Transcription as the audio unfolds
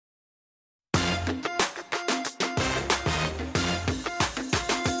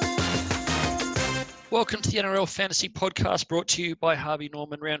Welcome to the NRL Fantasy Podcast, brought to you by Harvey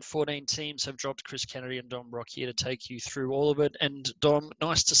Norman. Round 14 teams have dropped. Chris Kennedy and Dom Brock here to take you through all of it. And Dom,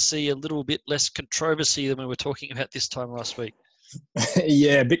 nice to see a little bit less controversy than we were talking about this time last week.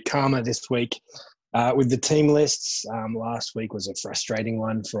 Yeah, a bit calmer this week with the team lists. Last week was a frustrating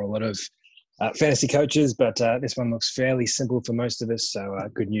one for a lot of fantasy coaches, but this one looks fairly simple for most of us. So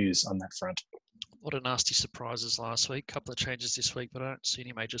good news on that front. A lot of nasty surprises last week. A couple of changes this week, but I don't see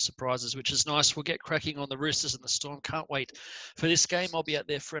any major surprises, which is nice. We'll get cracking on the Roosters and the Storm. Can't wait for this game. I'll be out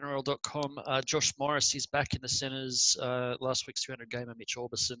there for NRL.com. Josh Morris is back in the centres. Last week's 300 gamer, Mitch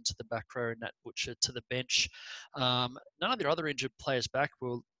Orbison to the back row, Nat Butcher to the bench. None of their other injured players back.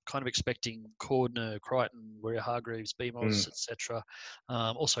 We're kind of expecting Cordner, Crichton, Warrior Hargreaves, BMOS, etc.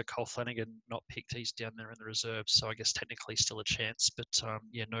 Also, Cole Flanagan not picked. He's down there in the reserves, so I guess technically still a chance. But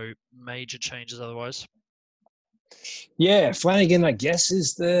no major changes otherwise. Yeah, Flanagan, I guess,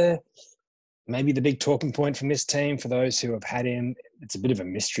 is maybe the big talking point from this team for those who have had him. It's a bit of a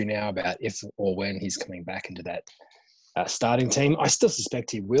mystery now about if or when he's coming back into that starting team. I still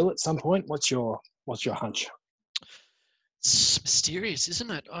suspect he will at some point. What's your hunch? It's mysterious, isn't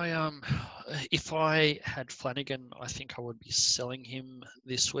it? If I had Flanagan, I think I would be selling him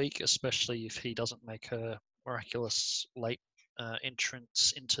this week, especially if he doesn't make a miraculous late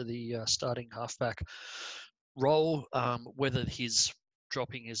entrance into the starting halfback role. Whether his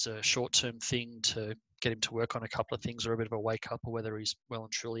dropping is a short-term thing to get him to work on a couple of things or a bit of a wake-up, or whether he's well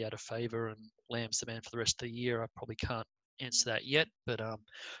and truly out of favour and Lamb's the man for the rest of the year, I probably can't answer that yet. But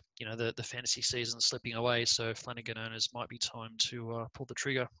the fantasy season's slipping away, so Flanagan owners might be time to pull the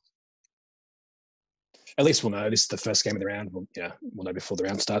trigger. At least we'll know. This is the first game of the round. We'll know before the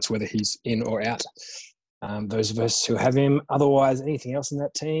round starts whether he's in or out. Those of us who have him. Otherwise, anything else in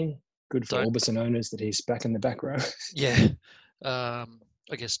that team? Good for Orbison owners that he's back in the back row. Yeah. I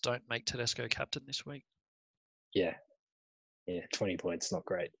guess don't make Tedesco captain this week. Yeah, 20 points, not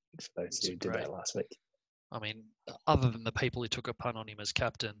great for those who did that last week. I mean, other than the people who took a punt on him as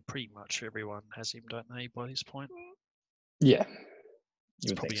captain, pretty much everyone has him, don't they, by this point? Yeah.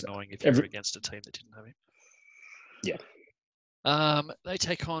 It's probably annoying if you're against a team that didn't have him. Yeah. They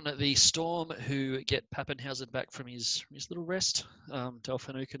take on the Storm, who get Pappenhausen back from his little rest.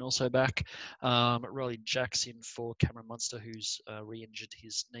 Delphinuken also back. Riley Jackson for Cameron Munster, who's re-injured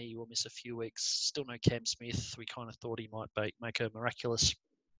his knee, will miss a few weeks. Still no Cam Smith. We kind of thought he might make a miraculous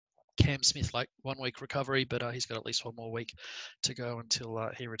Cam Smith 1 week recovery, but he's got at least one more week to go until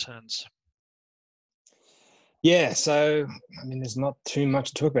he returns. Yeah, so there's not too much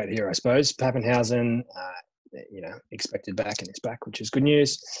to talk about here, I suppose. Pappenhausen, expected back and it's back, which is good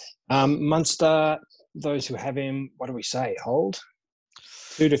news. Munster, those who have him, what do we say? Hold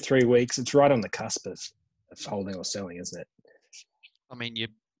 2 to 3 weeks. It's right on the cusp of holding or selling, isn't it? I mean,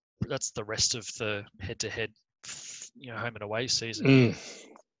 that's the rest of the head-to-head, home and away season.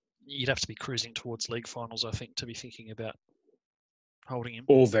 You'd have to be cruising towards league finals, I think, to be thinking about holding him.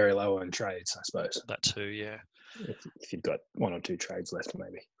 Or very low on trades, I suppose. That too, yeah. If you've got 1 or 2 trades left,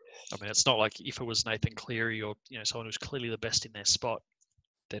 maybe. I mean, it's not like if it was Nathan Cleary or someone who's clearly the best in their spot,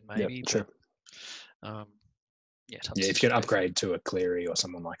 then maybe. Yeah, true. If you can upgrade to a Cleary or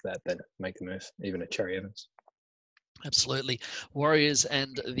someone like that, then make the move, even a Cherry Evans. Absolutely. Warriors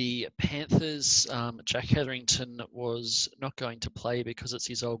and the Panthers. Jack Hetherington was not going to play because it's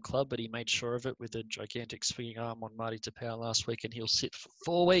his old club, but he made sure of it with a gigantic swinging arm on Marty Tapau last week, and he'll sit for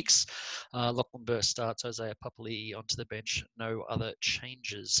 4 weeks. Lachlan Burst starts, Isaiah Papali'i onto the bench. No other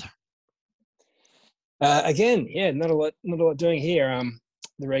changes. Again, not a lot doing here.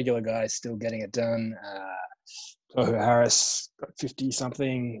 The regular guys still getting it done. Tohu Harris got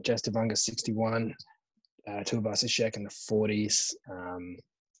 50-something. Jas Tavanga 61. Tuivasa-Sheck in the 40s. I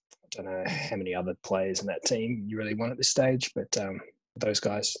don't know how many other players in that team you really want at this stage, but those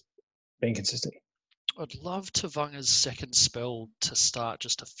guys being consistent. I'd love Tavanga's second spell to start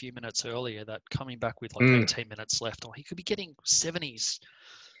just a few minutes earlier, that coming back with 18 minutes left. Or he could be getting 70s.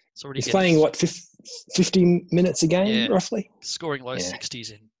 He's playing, 50 minutes a game, roughly? Scoring low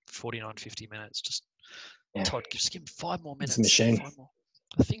 60s in 49, 50 minutes. Just Todd, just give him 5 more minutes. It's a machine. 5 more.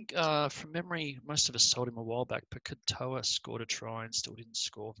 I think from memory, most of us told him a while back, but Katoa scored a try and still didn't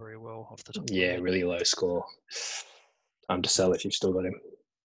score very well off the top. Yeah, really low score. Time to sell if you've still got him.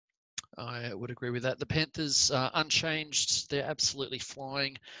 I would agree with that. The Panthers unchanged. They're absolutely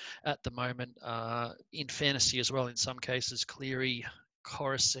flying at the moment. In fantasy as well, in some cases, Cleary,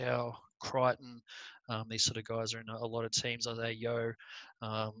 Coruscant, Crichton, these sort of guys are in a lot of teams. Isaiah Yeo,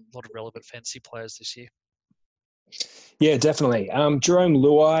 a lot of relevant fantasy players this year. Yeah, definitely. Jerome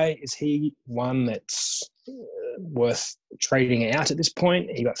Luai, is he one that's worth trading out at this point.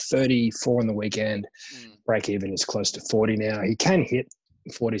 He got 34 on the weekend. Break even is close to 40 now. He can hit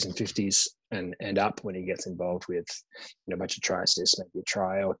 40s and 50s and up when he gets involved with a bunch of try assists, maybe a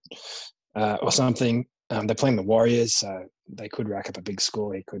try or something. They're playing the Warriors, so they could rack up a big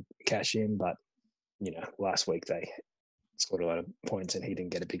score. He could cash in, but last week they scored a lot of points and he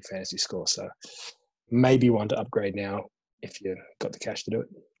didn't get a big fantasy score. So maybe one to upgrade now if you've got the cash to do it.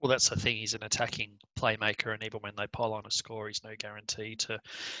 Well, that's the thing. He's an attacking playmaker, and even when they pile on a score, he's no guarantee to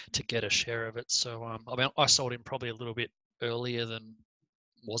get a share of it. So, I sold him probably a little bit earlier than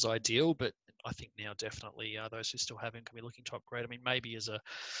was ideal, but I think now definitely those who still have him can be looking to upgrade. I mean, maybe as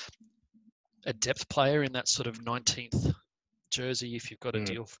a depth player in that sort of 19th jersey if you've got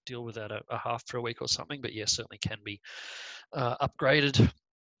to deal with that a half for a week or something. But yeah, certainly can be upgraded.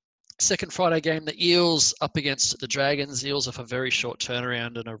 Second Friday game, the Eels up against the Dragons. Eels off a very short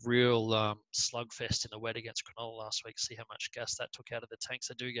turnaround and a real slugfest in the wet against Cronulla last week. See how much gas that took out of the tanks.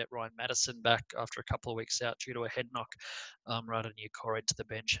 They do get Ryan Madison back after a couple of weeks out due to a head knock. Rada Newcorrid to the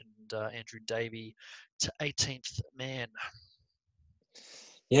bench and Andrew Davey to 18th man.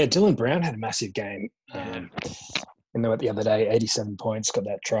 Yeah, Dylan Brown had a massive game. The other day, 87 points, got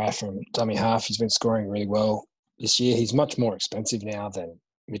that try from dummy half. He's been scoring really well this year. He's much more expensive now than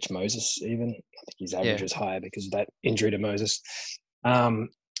Mitch Moses even. I think his average is higher because of that injury to Moses. All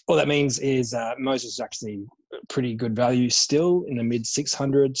that means is Moses is actually pretty good value still in the mid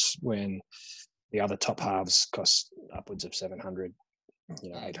 600s when the other top halves cost upwards of 700,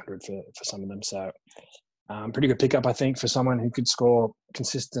 800 for some of them. So pretty good pickup, I think, for someone who could score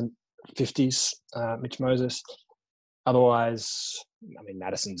consistent 50s, Mitch Moses. Otherwise, I mean,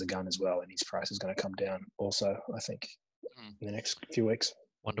 Madison's a gun as well, and his price is going to come down also, I think, in the next few weeks.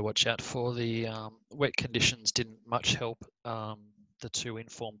 One to watch out for. The wet conditions didn't much help the two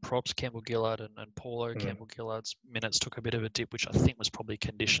informed props, Campbell Gillard and Paulo. Campbell Gillard's minutes took a bit of a dip, which I think was probably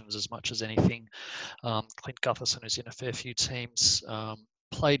conditions as much as anything. Clint Gutherson, who's in a fair few teams,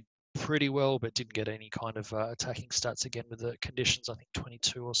 played pretty well, but didn't get any kind of attacking stats again with the conditions. I think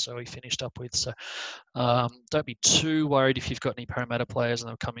 22 or so he finished up with. So don't be too worried if you've got any Parramatta players and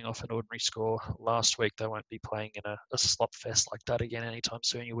they're coming off an ordinary score last week. They won't be playing in a slop fest like that again anytime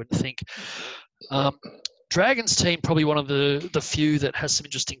soon, you wouldn't think. Dragons team, probably one of the few that has some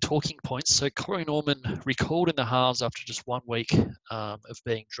interesting talking points. So Corey Norman recalled in the halves after just 1 week of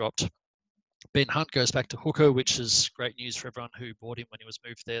being dropped. Ben Hunt goes back to hooker, which is great news for everyone who bought him when he was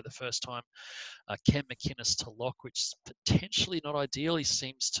moved there the first time. Cam McInnes to lock, which is potentially not ideal. He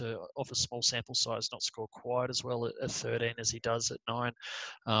seems to, off a small sample size, not score quite as well at 13 as he does at 9.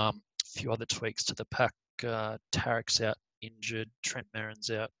 A few other tweaks to the pack. Tarek's out injured. Trent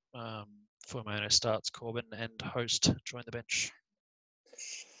Merrin's out. Fuimono starts. Corbin and Host join the bench.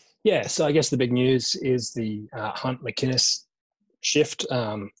 Yeah, so I guess the big news is the Hunt-McInnes shift.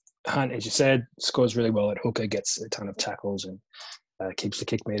 Hunt, as you said, scores really well at hooker, gets a ton of tackles and keeps the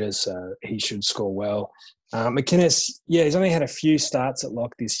kick meters, so he should score well. McInnes, he's only had a few starts at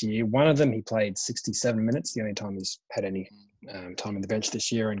lock this year. One of them, he played 67 minutes, the only time he's had any time on the bench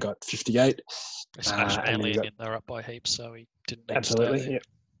this year, and got 58. They smashed Manly and they're up by heaps, so he didn't need absolutely, to stay there.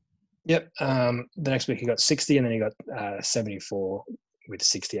 Yep. The next week he got 60, and then he got 74 with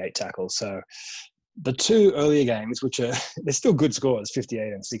 68 tackles. So the two earlier games, which they're still good scores,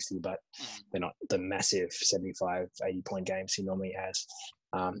 58 and 60, but they're not the massive 75, 80-point games he normally has.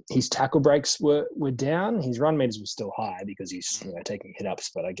 His tackle breaks were down. His run meters were still high because he's taking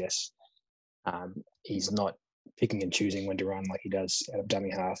hit-ups, but I guess he's not picking and choosing when to run like he does out of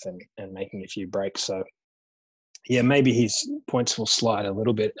dummy half and making a few breaks. So, yeah, maybe his points will slide a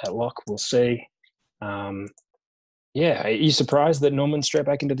little bit at lock. We'll see. Are you surprised that Norman's straight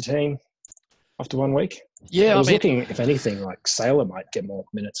back into the team after 1 week? Yeah, I was looking, if anything, like Sailor might get more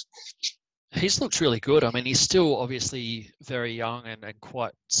minutes. He's looked really good. I mean, he's still obviously very young and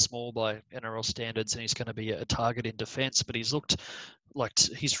quite small by NRL standards, and he's going to be a target in defence, but he's looked like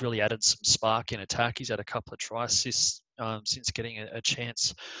he's really added some spark in attack. He's had a couple of try assists since getting a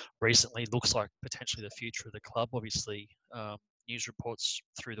chance recently. Looks like potentially the future of the club. Obviously, news reports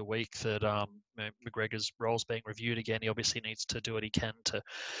through the week that McGregor's role's being reviewed again. He obviously needs to do what he can to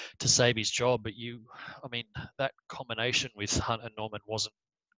save his job. But that combination with Hunt and Norman wasn't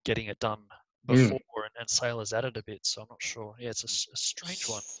getting it done before, and Sailor's added a bit. So I'm not sure. Yeah, it's a strange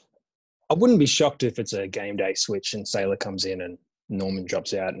one. I wouldn't be shocked if it's a game day switch and Sailor comes in and Norman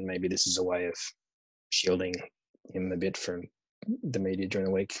drops out, and maybe this is a way of shielding him a bit from the media during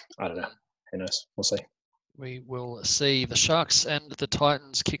the week. I don't know. Who knows? We'll see. We will see. The Sharks and the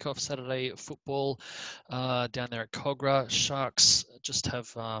Titans kick off Saturday football down there at Kogarah. Sharks just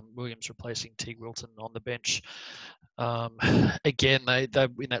have Williams replacing Teague Wilton on the bench. Again, they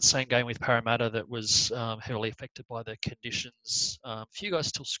in that same game with Parramatta that was heavily affected by the conditions. A few guys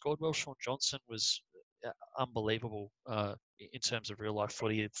still scored well. Sean Johnson was unbelievable in terms of real life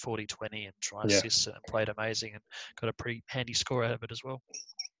footy, 40-20 and try assists, and played amazing and got a pretty handy score out of it as well.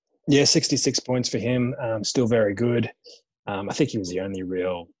 Yeah, 66 points for him. Still very good. I think he was the only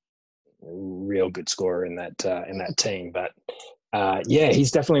real good scorer in that team. But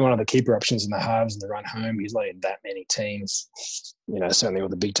he's definitely one of the keeper options in the halves and the run home. He's led that many teams. Certainly all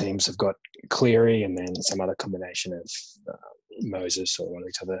the big teams have got Cleary and then some other combination of Moses or one of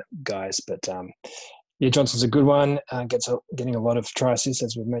these other guys. But Johnson's a good one. Getting a lot of try assists,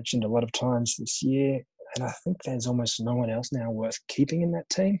 as we've mentioned a lot of times this year. And I think there's almost no one else now worth keeping in that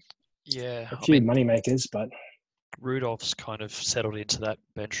team. Yeah. A few money makers, but Rudolph's kind of settled into that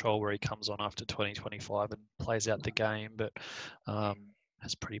bench role where he comes on after 2025 and plays out the game, but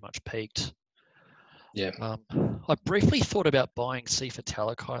has pretty much peaked. Yeah. I briefly thought about buying Sifa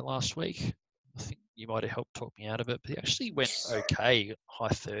Talakai last week. I think you might have helped talk me out of it, but he actually went okay, high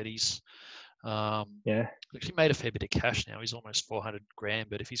 30s. Actually made a fair bit of cash now. He's almost 400 grand,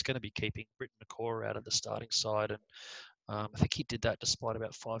 but if he's going to be keeping Britton Nakora out of the starting side, and I think he did that despite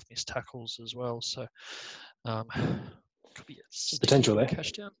about 5 missed tackles as well. So could be a potential there.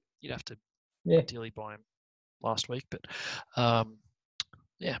 Cash down. You'd have to ideally buy him last week, but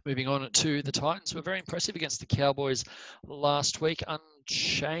moving on to the Titans. Were very impressive against the Cowboys last week.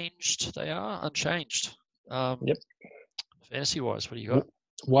 Unchanged, they are unchanged. Fantasy wise, what do you got?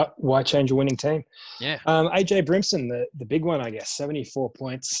 Why change a winning team? Yeah. AJ Brimson, the big one, I guess, 74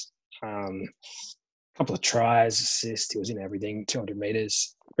 points, couple of tries, assists. He was in everything, 200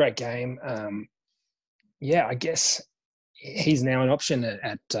 meters. Great game. I guess he's now an option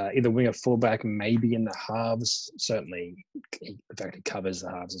at either wing or fullback, maybe in the halves. Certainly, the fact he covers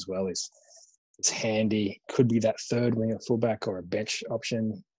the halves as well is handy. Could be that third wing or fullback or a bench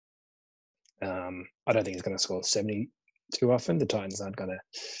option. I don't think he's going to score 70 too often. The Titans aren't going to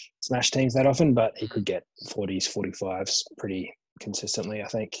smash teams that often, but he could get 40s, 45s pretty consistently, I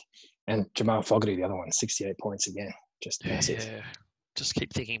think. And Jamal Fogarty, the other one, 68 points again. Just massive. Yeah. Just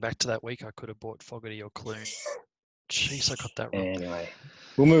keep thinking back to that week. I could have bought Fogarty or Clune. Jeez, I got that wrong. Anyway,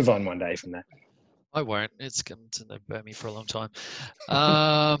 we'll move on one day from that. I won't. It's going to burn me for a long time.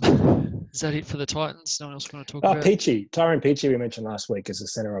 Is that it for the Titans? No one else want to talk about? Tyrone Peachy, we mentioned last week as a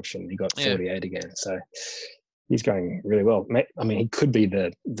centre option. He got 48 again. So he's going really well. I mean, he could be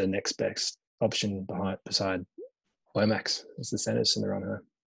the next best option beside Lomax as the centres in the run home.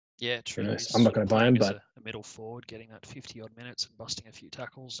 Yeah, true. I'm not going to buy him, but a middle forward, getting that 50-odd minutes and busting a few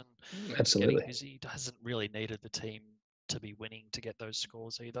tackles and absolutely getting busy. Hasn't really needed the team to be winning to get those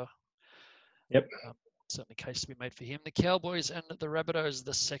scores either. Yep. Certainly case to be made for him. The Cowboys and the Rabbitohs,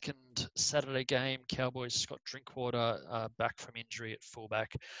 the second Saturday game. Cowboys, Scott Drinkwater back from injury at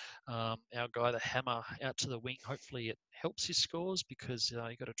fullback. Our guy, the Hammer, out to the wing. Hopefully it helps his scores because he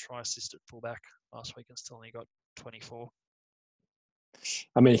got a try assist at fullback last week and still only got 24.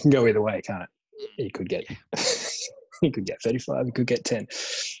 I mean, it can go either way, can't it? He could get he could get 35, he could get 10.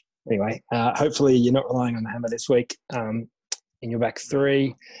 Anyway, hopefully you're not relying on the Hammer this week. In your back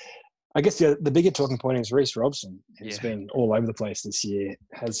three, I guess the bigger talking point is Reece Robson, who's been all over the place this year,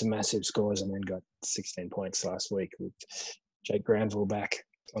 had some massive scores and then got 16 points last week with Jake Granville back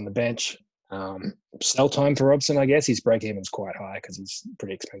on the bench. Sell time for Robson, I guess. His break-even's quite high because he's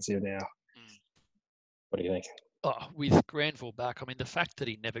pretty expensive now. What do you think? With Granville back, I mean, the fact that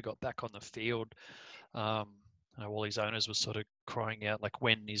he never got back on the field, all his owners were sort of crying out, like,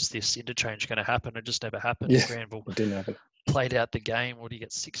 when is this interchange going to happen? It just never happened. Yeah, Granville it didn't happen. Played out the game. What did he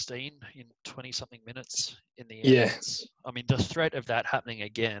get? 16 in 20-something minutes in the end. Yeah. I mean, the threat of that happening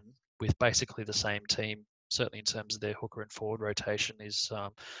again with basically the same team, certainly in terms of their hooker and forward rotation,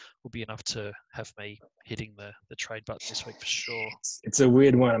 will be enough to have me hitting the trade button this week for sure. It's a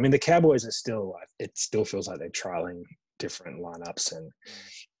weird one. I mean, the Cowboys are still it still feels like they're trialing different lineups, and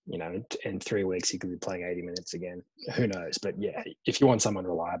in 3 weeks he could be playing 80 minutes again. Who knows? But yeah, if you want someone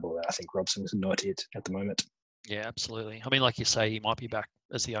reliable, I think Robson's not it at the moment. Yeah, absolutely. I mean, like you say, he might be back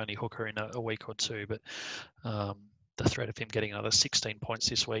as the only hooker in a week or two, but the threat of him getting another 16 points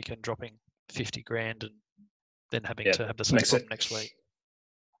this week and dropping 50 grand and then having to have the same problem next week.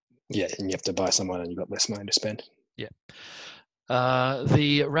 Yeah, and you have to buy someone and you've got less money to spend. Yeah.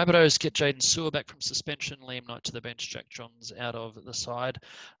 The Rabbitohs get Jaden Sewer back from suspension, Liam Knight to the bench, Jack Johns out of the side.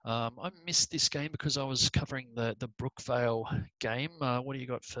 I missed this game because I was covering the Brookvale game. What do you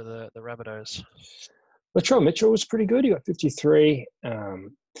got for the Rabbitohs? Latrell Mitchell was pretty good. He got 53. I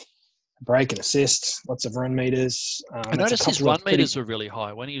break and assist, lots of run meters. I noticed his run meters were really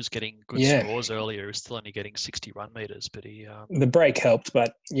high. When he was getting good scores earlier, he was still only getting 60 run meters, but the break helped,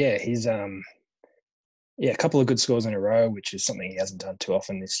 but he's a couple of good scores in a row, which is something he hasn't done too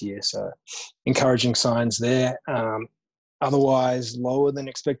often this year. So encouraging signs there. Otherwise, lower than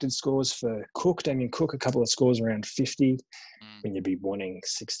expected scores for Cook. Damien Cook, a couple of scores around 50 when you'd be wanting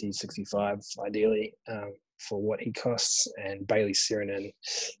 60, 65 ideally for what he costs. And Bailey Sirinen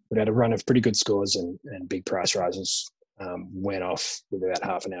would have had a run of pretty good scores and big price rises. Went off with about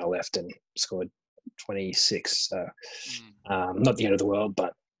half an hour left and scored 26. So not the end of the world,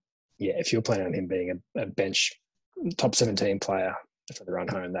 but yeah, if you're planning on him being a bench top 17 player for the run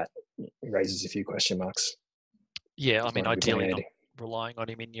home, that raises a few question marks. Yeah, I mean, ideally not relying on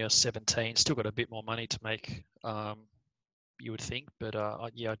him in your 17. Still got a bit more money to make, you would think, but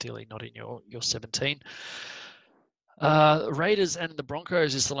yeah, ideally not in your 17. Raiders and the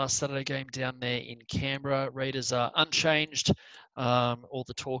Broncos is the last Saturday game down there in Canberra. Raiders are unchanged. All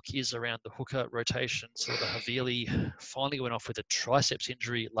the talk is around the hooker rotation. So the Havili finally went off with a triceps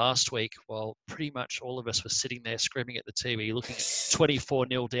injury last week, while pretty much all of us were sitting there screaming at the TV, looking at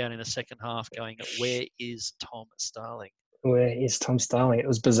 24-0 down in the second half, going, where is Tom Starling? Where is Tom Starling? It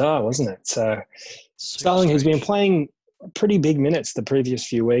was bizarre, wasn't it? So Starling, who's been playing pretty big minutes the previous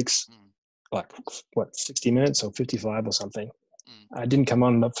few weeks, like, 60 minutes or 55 or something. Didn't come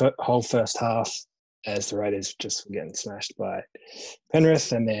on the whole first half as the Raiders just were getting smashed by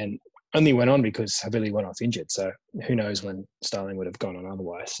Penrith, and then only went on because Havili went off injured. So who knows when Starling would have gone on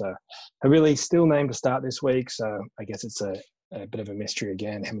otherwise. So Havili still named to start this week. So I guess it's a bit of a mystery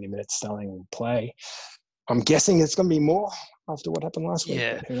again how many minutes Starling will play. I'm guessing it's going to be more after what happened last week.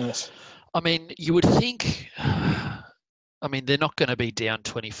 But who knows? I mean, you would think... I mean, they're not going to be down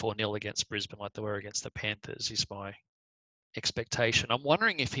 24-0 against Brisbane like they were against the Panthers, is my expectation. I'm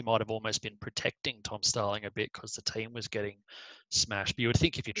wondering if he might have almost been protecting Tom Starling a bit because the team was getting smashed. But you would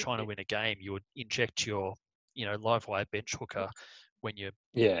think if you're trying to win a game, you would inject your, live wire bench hooker when you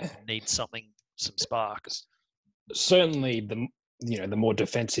need some sparks. Certainly the more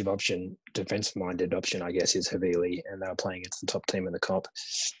defensive-minded option, I guess, is Havili, and they're playing against the top team in the comp,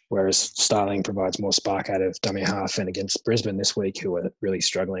 whereas Starling provides more spark out of dummy half, and against Brisbane this week, who are really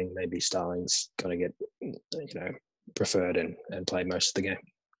struggling, maybe Starling's going to get, preferred and play most of the game.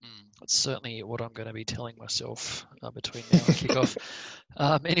 That's certainly what I'm going to be telling myself between now and kickoff.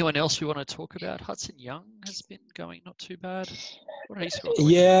 Anyone else we want to talk about? Hudson Young has been going not too bad. What did he score?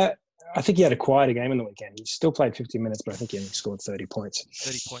 Yeah. I think he had a quieter game on the weekend. He still played 50 minutes, but I think he only scored 30 points.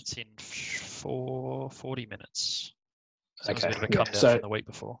 30 points in 40 minutes. So okay. It was a bit of a come down from the week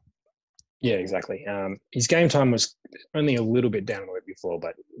before. Yeah, exactly. His game time was only a little bit down the week before,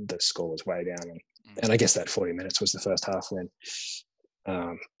 but the score was way down. And I guess that 40 minutes was the first half when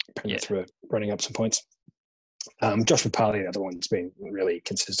Penrith were running up some points. Josh Papali, the other one, has been really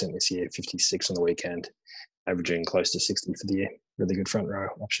consistent this year, 56 on the weekend, averaging close to 60 for the year. Really good front row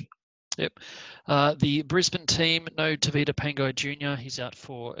option. Yep. The Brisbane team, no Tavita Pangai Jr. He's out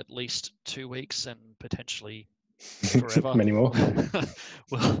for at least 2 weeks and potentially forever. Many more.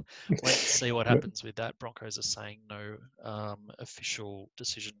 We'll wait and see what happens with that. Broncos are saying no official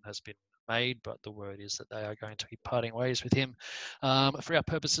decision has been made, but the word is that they are going to be parting ways with him. For our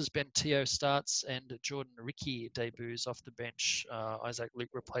purposes, Ben Teo starts and Jordan Ricky debuts off the bench. Isaac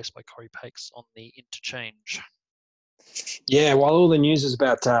Luke replaced by Corey Pakes on the interchange. Yeah, while all the news is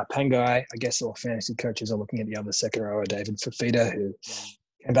about Pangai, I guess all fantasy coaches are looking at the other second rower, David Fifita, who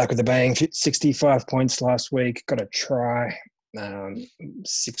came back with a bang, 65 points last week, got a try,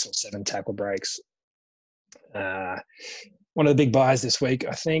 6 or 7 tackle breaks. One of the big buys this week,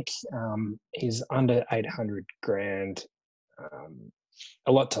 I think, is under 800 grand.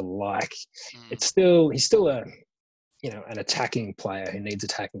 A lot to like. He's still an attacking player who needs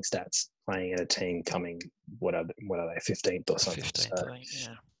attacking stats, playing in a team coming, what are they, 15th or something. 15th,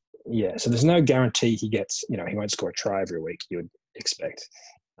 yeah. So there's no guarantee he gets, he won't score a try every week, you would expect.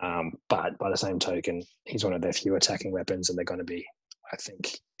 But by the same token, he's one of their few attacking weapons, and they're going to be, I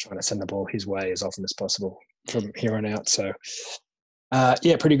think, trying to send the ball his way as often as possible from here on out. So,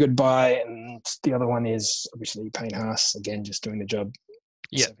 pretty good buy. And the other one is obviously Payne Haas, again, just doing the job.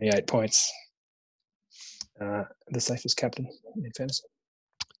 78 points. The safest captain in fantasy.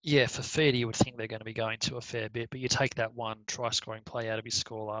 Yeah, for Fede, you would think they're going to be going to a fair bit, but you take that one try-scoring play out of his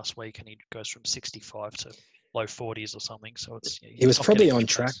score last week, and he goes from 65 to low 40s or something. So he was probably on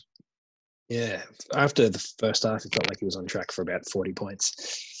track. Yeah, after the first half, it felt like he was on track for about 40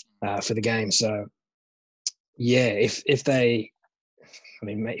 points for the game. So, yeah, if he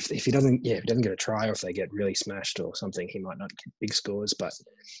doesn't get a try, or if they get really smashed or something, he might not get big scores. But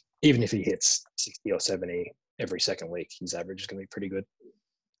even if he hits 60 or 70 every second week, his average is going to be pretty good.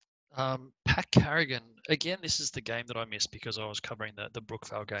 Pat Carrigan, again, this is the game that I missed because I was covering the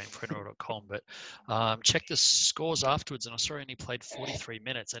Brookvale game for NRL.com, but checked the scores afterwards and I saw he only played 43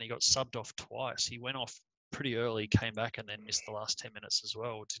 minutes and he got subbed off twice. He went off pretty early, came back and then missed the last 10 minutes as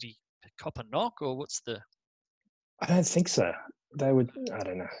well. Did he cop a knock or what's the... I don't think so. They would, I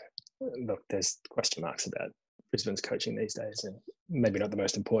don't know. Look, there's question marks about Brisbane's coaching these days, and maybe not the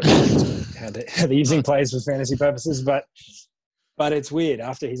most important things how they're using players for fantasy purposes, but it's weird.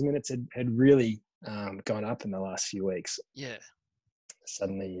 After his minutes had really gone up in the last few weeks, Yeah.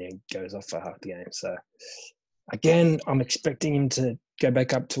 suddenly he goes off for half the game. So again, I'm expecting him to go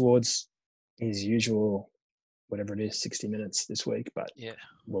back up towards his usual, whatever it is, 60 minutes this week, but yeah,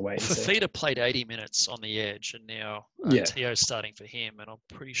 we'll wait and see. Fifita played 80 minutes on the edge, and now Tio's starting for him, and I'm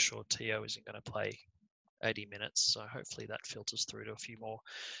pretty sure Tio isn't going to play 80 minutes, so hopefully that filters through to a few more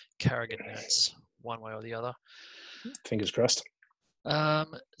Carrigan minutes, one way or the other. Fingers crossed.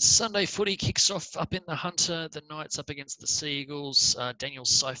 Sunday footy kicks off up in the Hunter. The Knights up against the Seagulls. Daniel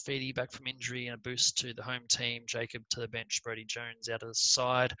Saifidi back from injury and a boost to the home team. Jacob to the bench. Brodie Jones out of the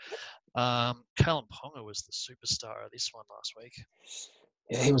side. Kalyn Ponga was the superstar of this one last week.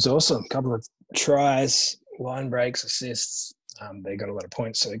 Yeah, he was awesome. A couple of tries, line breaks, assists. They got a lot of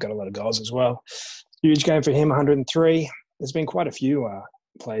points, so he got a lot of goals as well. Huge game for him, 103. There's been quite a few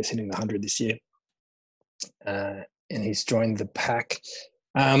players hitting the 100 this year. And he's joined the pack.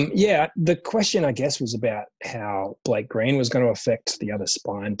 The question, I guess, was about how Blake Green was going to affect the other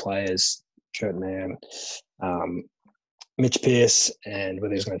spine players, Kurt Mann, Mitch Pearce, and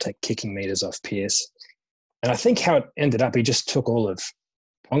whether he was going to take kicking meters off Pearce. And I think how it ended up, he just took all of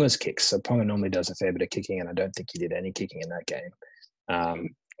Ponga's kicks. So Ponga normally does a fair bit of kicking, and I don't think he did any kicking in that game.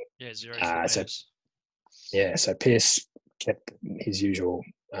 0 so Pearce kept his usual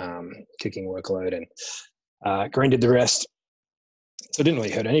kicking workload, and Green did the rest. So it didn't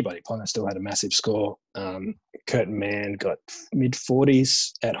really hurt anybody. Ponga still had a massive score. Kurt Mann got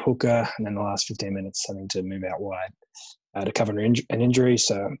mid-40s at hooker, and then the last 15 minutes having to move out wide to cover an injury.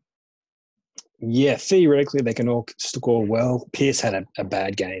 So, yeah, theoretically they can all score well. Pearce had a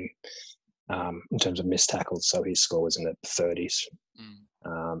bad game in terms of missed tackles, so his score was in the 30s.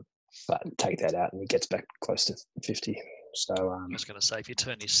 But take that out and he gets back close to 50. So I was going to say, if you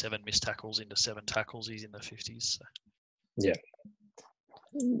turn his 7 missed tackles into 7 tackles, he's in the 50s. So. Yeah.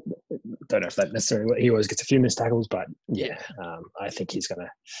 Don't know if that necessarily, he always gets a few missed tackles, but I think he's going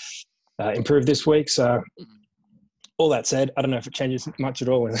to improve this week. So all that said, I don't know if it changes much at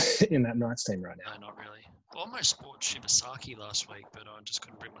all in that Knights team right now. No, not really. I almost bought Shibasaki last week, but I just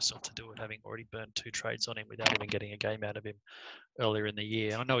couldn't bring myself to do it, having already burned 2 trades on him without even getting a game out of him earlier in the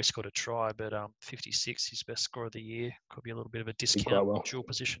year. I know he scored a try, but 56, his best score of the year. Could be a little bit of a discount, dual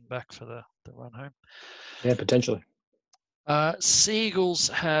position back for the run home. Yeah, potentially. Seagulls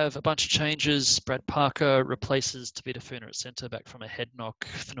have a bunch of changes. Brad Parker replaces Tavita Funa at centre, back from a head knock.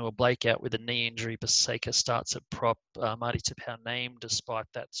 Fanua Blake out with a knee injury. Paseka starts at prop. Marty Tapau named despite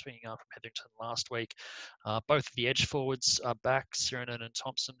that swinging arm from Hetherington last week. Both of the edge forwards are back. Sirenen and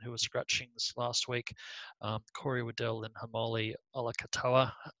Thompson, who were scratchings last week. Corey Waddell and Hamoli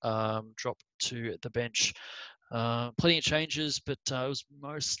Olakatoa drop to the bench. Plenty of changes, but it was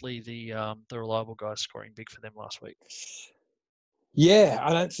mostly the reliable guys scoring big for them last week. Yeah,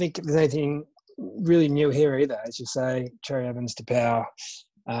 I don't think there's anything really new here either. As you say, Cherry Evans, Tapau,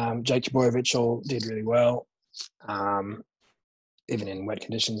 Jake Jabojevic all did really well. Even in wet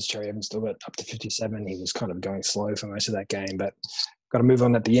conditions, Cherry Evans still got up to 57. He was kind of going slow for most of that game, but got to move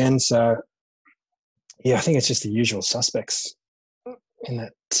on at the end. So, yeah, I think it's just the usual suspects in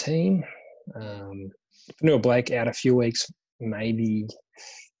that team. Fanua Blake out a few weeks maybe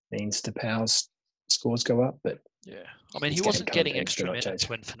means Tapau's scores go up, but yeah, I mean, he wasn't getting extra minutes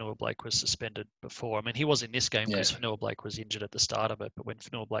when Fanua Blake was suspended before. I mean, he was in this game because Fanua Blake was injured at the start of it, but when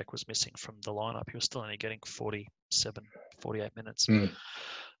Fanua Blake was missing from the lineup, he was still only getting 47, 48 minutes.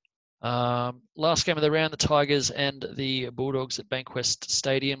 Last game of the round, the Tigers and the Bulldogs at Bankwest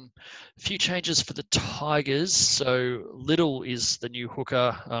Stadium. A few changes for the Tigers. So Little is the new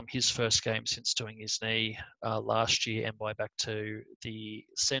hooker. His first game since doing his knee last year. Mbai back to the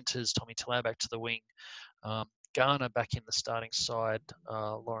centres. Tommy Talau back to the wing. Garner back in the starting side.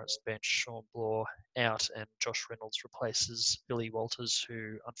 Lawrence bench. Sean Bloor out, and Josh Reynolds replaces Billy Walters,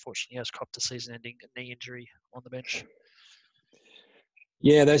 who unfortunately has copped a season-ending knee injury on the bench.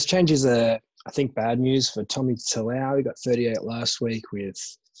 Yeah, those changes are, I think, bad news for Tommy Talau. He got 38 last week with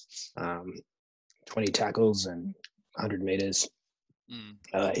 20 tackles and 100 metres.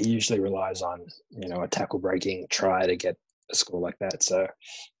 He usually relies on, a tackle-breaking try to get a score like that. So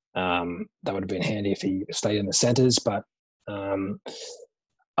That would have been handy if he stayed in the centres, but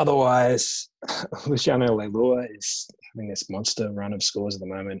otherwise, Luciano Leilua is having this monster run of scores at the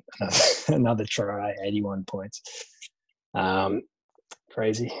moment. Another try, 81 points.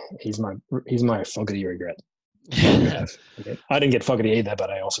 Crazy. He's my Fogarty regret. I didn't get Fogarty either,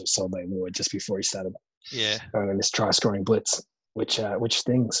 but I also sold Leilua just before he started. Yeah. In this try scoring blitz, which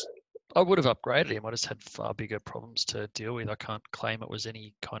stings. I would have upgraded him. I just had far bigger problems to deal with. I can't claim it was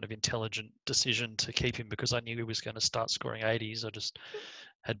any kind of intelligent decision to keep him because I knew he was going to start scoring 80s. I just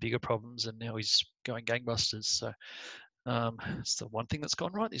had bigger problems, and now he's going gangbusters. So it's the one thing that's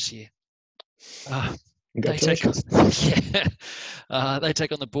gone right this year. They take on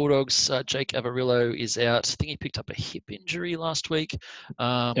the Bulldogs. Jake Avarillo is out. I think he picked up a hip injury last week.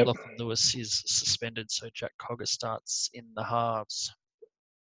 Lachlan Lewis is suspended, so Jack Cogger starts in the halves.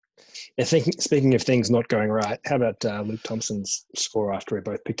 Yeah, speaking of things not going right, how about Luke Thompson's score after we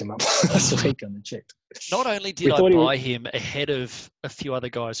both picked him up last week on the check? Not only did I buy him ahead of a few other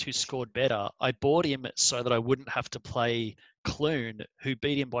guys who scored better, I bought him so that I wouldn't have to play Clune, who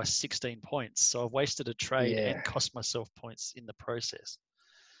beat him by 16 points. So I've wasted a trade and cost myself points in the process.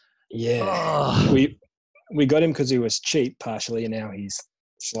 Yeah. We got him because he was cheap partially, and now he's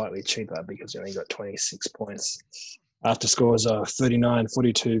slightly cheaper because he only got 26 points. After scores of 39,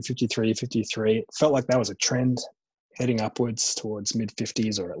 42, 53, 53. It felt like that was a trend heading upwards towards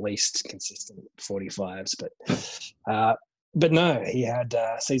mid-50s or at least consistent 45s. But no, he had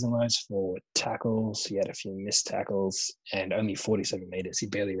season lows for tackles. He had a few missed tackles and only 47 metres. He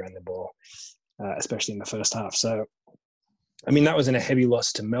barely ran the ball, especially in the first half. So, I mean, that was in a heavy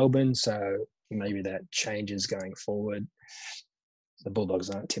loss to Melbourne. So maybe that changes going forward. The Bulldogs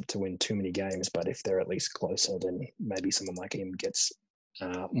aren't tipped to win too many games, but if they're at least closer, then maybe someone like him gets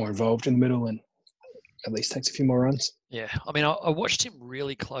more involved in the middle and at least takes a few more runs. Yeah, I mean, I watched him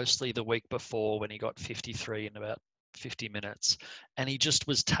really closely the week before when he got 53 in about 50 minutes, and he just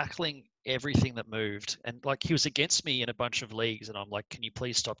was tackling everything that moved. And like he was against me in a bunch of leagues, and I'm like, can you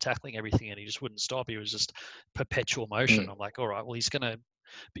please stop tackling everything? And he just wouldn't stop. He was just perpetual motion. I'm like, all right, well, he's going to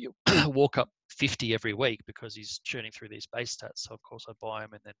walk up 50 every week because he's churning through these base stats. So of course I buy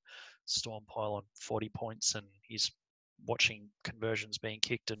him, and then Storm pile on 40 points, and he's watching conversions being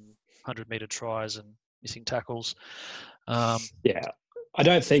kicked and 100-meter tries and missing tackles. Yeah, I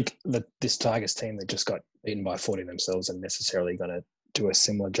don't think that this Tigers team that just got beaten by 40 themselves are necessarily going to do a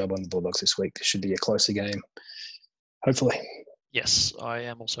similar job on the Bulldogs this week. This should be a closer game, hopefully. Yes, I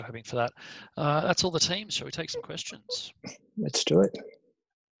am also hoping for that. That's all the teams. Shall we take some questions? Let's do it.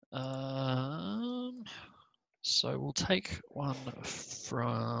 So we'll take one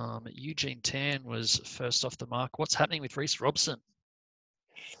from Eugene Tan was first off the mark. What's happening with Reece Robson?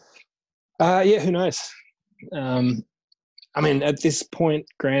 Who knows? I mean, at this point,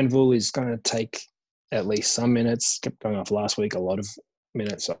 Granville is going to take at least some minutes. Kept going off last week, a lot of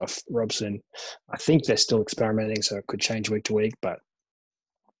minutes off Robson. I think they're still experimenting, so it could change week to week. But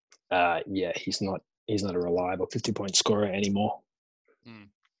he's not a reliable 50-point scorer anymore.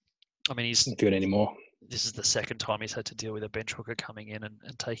 I mean, he's not good anymore. This is the second time he's had to deal with a bench hooker coming in and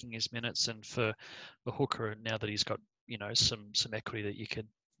taking his minutes. And for the hooker, now that he's got some equity that you could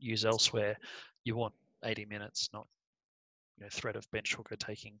use elsewhere, you want 80 minutes, not threat of bench hooker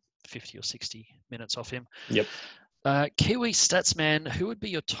taking 50 or 60 minutes off him. Yep. Kiwi Statsman, who would be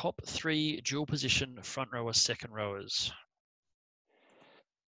your top 3 dual position front rower, second rowers?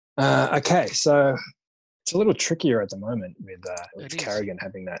 Okay, so it's a little trickier at the moment with Carrigan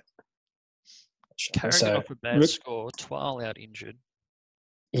having that. Carrigan off a bad score, Twal out injured.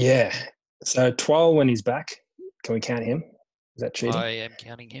 Yeah. So Twal, when he's back, can we count him? Is that cheating? I am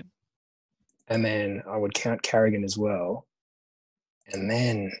counting him. And then I would count Carrigan as well. And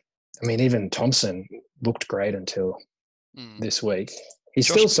then, I mean, even Thompson looked great until this week. He's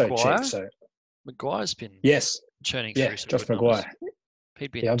Josh still McGuire? so cheap. So Maguire's been churning through some Josh good McGuire.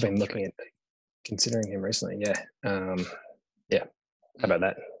 Numbers. I've been looking at considering him recently. Yeah. How about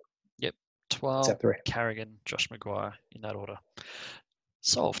that? Yep. 12, Carrigan, Josh McGuire in that order.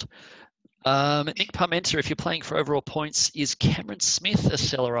 Solved. Nick Parmenter, if you're playing for overall points, is Cameron Smith a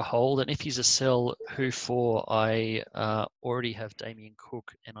sell or a hold? And if he's a sell, who for? I already have Damien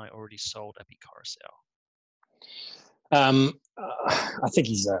Cook and I already sold Api Coruscant. I think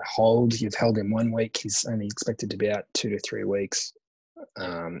he's a hold. You've held him 1 week. He's only expected to be out 2 to 3 weeks.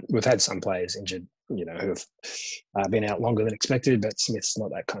 We've had some players injured, who have been out longer than expected, but Smith's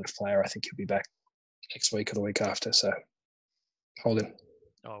not that kind of player. I think he'll be back next week or the week after. So hold him.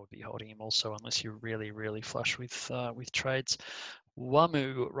 I would be holding him also, unless you're really, really flush with trades.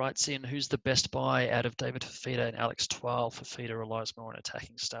 Wamu writes in, who's the best buy out of David Fafita and Alex Twal? Fafita relies more on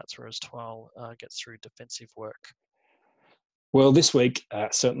attacking stats, whereas Twal gets through defensive work. Well, this week,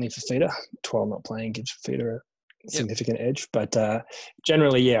 certainly Fafita. 12 not playing gives Fafita a significant edge. But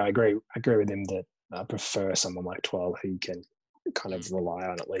generally, yeah, I agree with him that I prefer someone like 12 who can kind of rely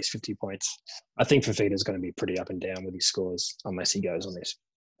on at least 50 points. I think Fafita's going to be pretty up and down with his scores unless he goes on this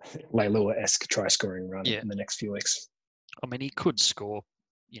Leilua-esque try-scoring run in the next few weeks. I mean, he could score,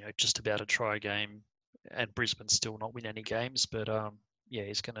 just about a try a game, and Brisbane still not win any games. But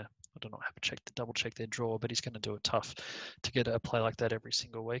he's going to. I don't know. Have to double check their draw, but he's going to do it tough to get a play like that every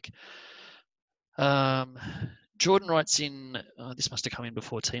single week. Jordan writes in. This must have come in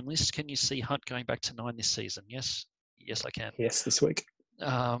before team list. Can you see Hunt going back to 9 this season? Yes, I can. Yes, this week.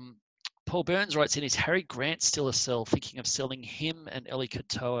 Paul Burns writes in, is Harry Grant still a sell? Thinking of selling him and Eli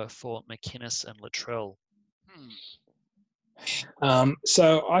Katoa for McInnes and Latrell.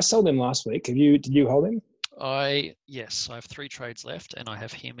 So I sold him last week. Did you hold him? Yes, I have 3 trades left, and I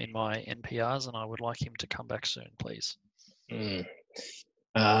have him in my NPRs, and I would like him to come back soon, please. So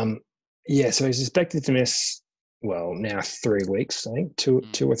he's expected to miss, now 3 weeks, I think, two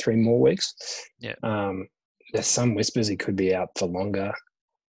or 3 more weeks. Yeah. There's some whispers he could be out for longer.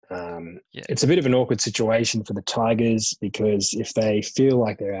 It's a bit of an awkward situation for the Tigers because if they feel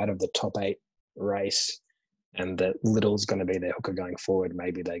like they're out of the top 8 race and that Little's going to be their hooker going forward,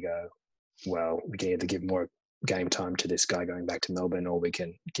 maybe they go, well, we can either give more game time to this guy going back to Melbourne, or we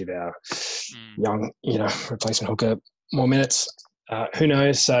can give our young, replacement hooker more minutes. Who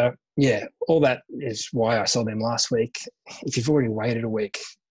knows? So, all that is why I sold him last week. If you've already waited a week,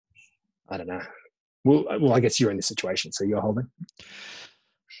 I don't know. Well, I guess you're in this situation, so you're holding.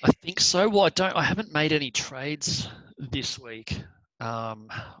 I think so. Well, I haven't made any trades this week. I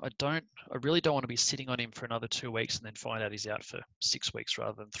really don't want to be sitting on him for another 2 weeks and then find out he's out for 6 weeks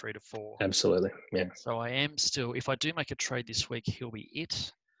rather than 3 to 4. Absolutely. Yeah. So I am still, if I do make a trade this week, he'll be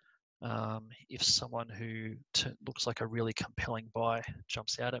it. If someone who looks like a really compelling buy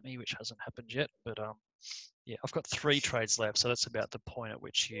jumps out at me, which hasn't happened yet, but I've got 3 trades left. So that's about the point at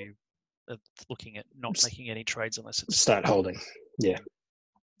which you are looking at not making any trades unless it's start holding. Yeah.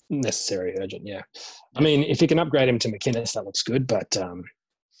 Necessary, urgent, I mean, if you can upgrade him to McInnes, that looks good. But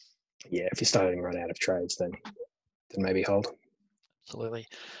if you're starting to run out of trades, then maybe hold. Absolutely.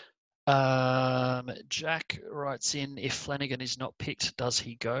 Jack writes in, if Flanagan is not picked, does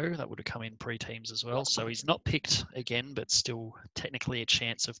he go? That would have come in pre-teams as well. So he's not picked again, but still technically a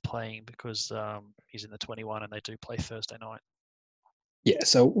chance of playing because he's in the 21 and they do play Thursday night. Yeah,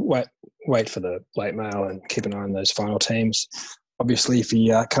 so wait for the late mail and keep an eye on those final teams. Obviously, if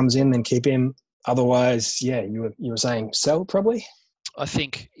he comes in, then keep him. Otherwise, you were saying sell probably? I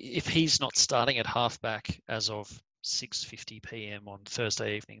think if he's not starting at halfback as of 6:50 p.m. on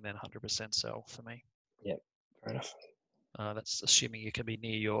Thursday evening, then 100% sell for me. Yeah, fair enough. That's assuming you can be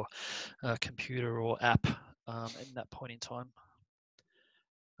near your computer or app at that point in time.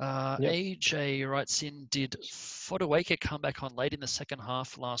 AJ writes in, did Fodawaker come back on late in the second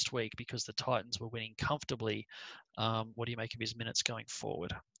half last week because the Titans were winning comfortably? What do you make of his minutes going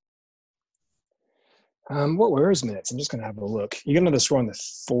forward? What were his minutes? I'm just going to have a look. You got another score in the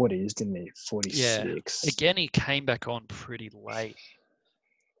 40s, didn't he? 46. Yeah. Again, he came back on pretty late.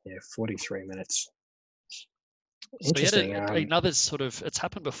 Yeah, 43 minutes. Interesting. So another sort of, it's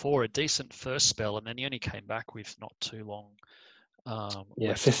happened before, a decent first spell, and then he only came back with not too long.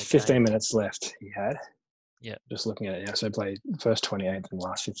 15 minutes left he had. Yeah. Just looking at it now. So he played first 28 and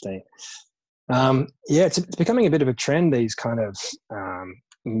last 15. It's becoming a bit of a trend, these kind of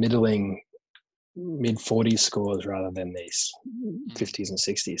middling mid-40s scores rather than these 50s and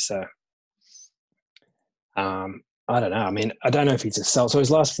 60s. So I don't know. I mean, I don't know if he's a sell. So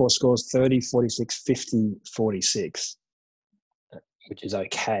his last 4 scores, 30, 46, 50, 46, which is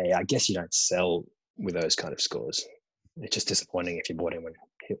okay. I guess you don't sell with those kind of scores. It's just disappointing if you bought him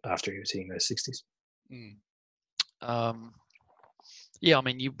after he was hitting those 60s. I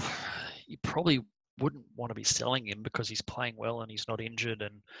mean, you probably wouldn't want to be selling him because he's playing well and he's not injured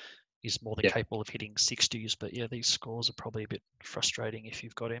and he's more than capable of hitting 60s. But these scores are probably a bit frustrating if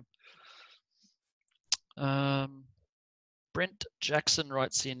you've got him. Brent Jackson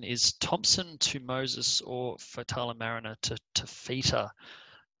writes in, is Thompson to Moses or Fatala Mariner to Feta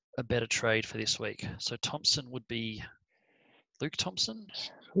a better trade for this week? So Thompson would be Luke Thompson?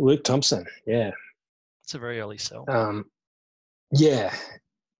 Luke Thompson, yeah. It's a very early sell.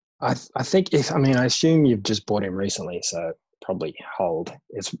 I think I assume you've just bought him recently, so probably hold.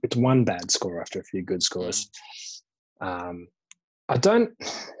 It's one bad score after a few good scores. I don't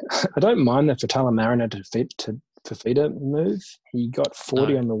mind the Fatala Mariner for Fafita move. He got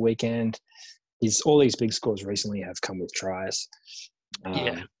 40 No. on the weekend. All these big scores recently have come with tries.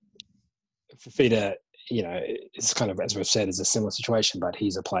 Yeah. Fafita, it's kind of, as we've said, is a similar situation, but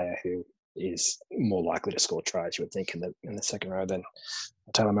he's a player who is more likely to score tries, you would think, in the second row than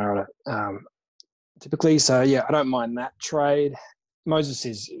Taylor Mariner. Typically, so yeah, I don't mind that trade. Moses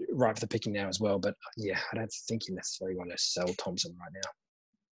is right for the picking now as well, but yeah, I don't think you necessarily want to sell Thompson right now.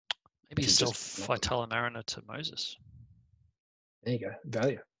 Maybe sell Faitala Mariner to Moses. There you go,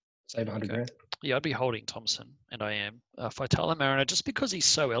 value. Save 100 grand. Yeah, I'd be holding Thompson, and I am. Faitala Mariner, just because he's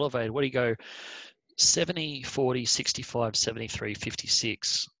so elevated. What do you go? 70, 40, 65, 73,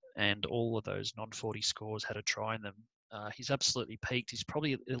 56, and all of those non-40 scores had a try in them. He's absolutely peaked. He's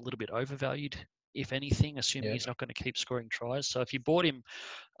probably a little bit overvalued, if anything, assuming he's not going to keep scoring tries. So if you bought him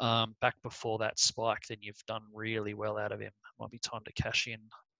back before that spike, then you've done really well out of him. Might be time to cash in,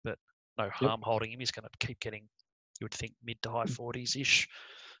 but no harm holding him. He's going to keep getting, you would think, mid to high 40s-ish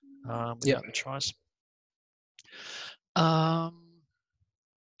without the tries. Any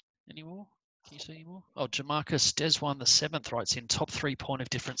more? Can you see any more? Oh, Jamarcus Deswan the 7th writes in top 3 point of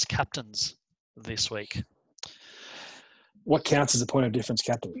difference captains this week. What counts as a point of difference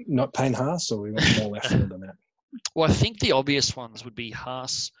captain? Not Payne Haas, or we want more left field than that? Well, I think the obvious ones would be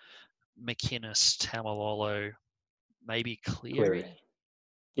Haas, McInnes, Tamalolo, maybe Cleary.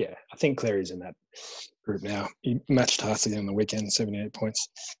 Yeah, I think Cleary's in that group now. He matched Haas again on the weekend, 78 points.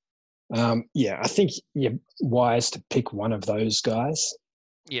 I think you're wise to pick one of those guys.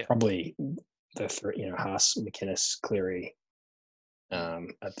 Yeah. Probably the three, Haas, McInnes, Cleary,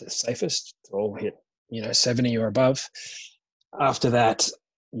 at the safest. All hit, 70 or above. After that,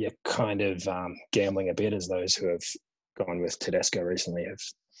 you're kind of gambling a bit, as those who have gone with Tedesco recently have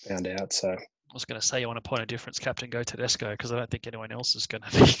found out. So I was going to say, you want a point of difference captain, go Tedesco, because I don't think anyone else is going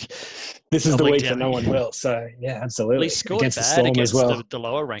to be. This is the week that no one will. So yeah, absolutely. Well, he scored against bad the Storm against as well. the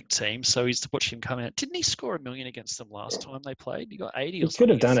lower ranked team, so he's to watch him come out. Didn't he score $1 million against them last time they played? He got 80 or something. He could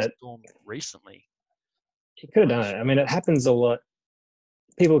have done it Storm recently. He could have done it. I mean, it happens a lot.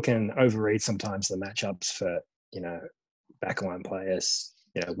 People can overread sometimes the matchups for backline players.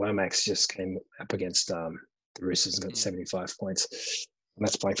 Womack just came up against the Roosters and got 75 points, and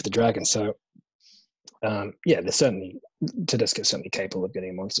that's playing for the Dragons. So they're certainly Tedesco's certainly capable of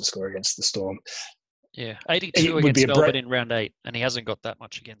getting a monster score against the Storm. Yeah, 82 against Melbourne in round 8, and he hasn't got that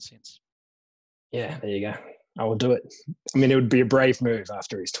much again since. Yeah, there you go. I will do it. I mean, it would be a brave move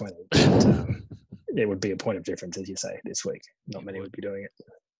after he's 20. But, it would be a point of difference, as you say, this week. Not many would be doing it.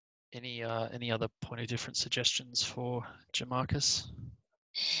 Any other point of difference suggestions for Jamarcus?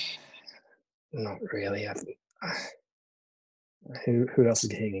 Not really. Who else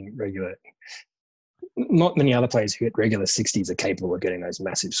is hitting regular? Not many other players who hit regular 60s are capable of getting those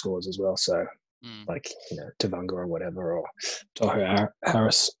massive scores as well. So, Tavanga or whatever, or Tohu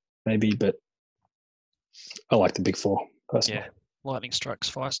Harris maybe. But I like the big four personally. Yeah, lightning strikes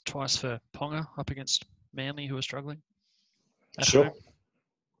twice for Ponga up against Manly, who are struggling. Sure. Home.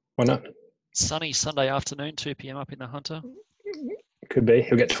 Why not? Sunny Sunday afternoon, 2 p.m. up in the Hunter. Could be.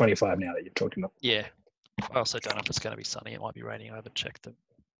 He'll get 25 now that you're talking about. Yeah. I also don't know if it's going to be sunny. It might be raining. I haven't checked the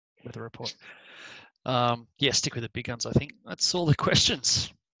weather report. Stick with the big guns, I think. That's all the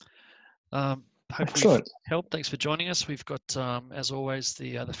questions. Hopefully it helped. Thanks for joining us. We've got, as always,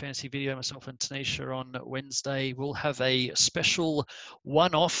 the fantasy video, myself and Tanisha on Wednesday. We'll have a special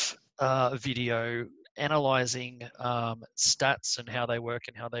one-off video analysing stats and how they work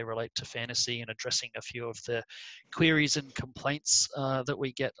and how they relate to fantasy, and addressing a few of the queries and complaints that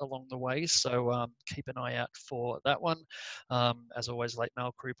we get along the way. So keep an eye out for that one. As always, Late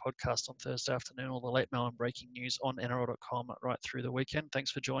Mail Crew podcast on Thursday afternoon, all the late mail and breaking news on NRL.com right through the weekend.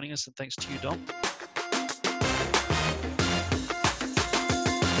 Thanks for joining us, and thanks to you, Dom.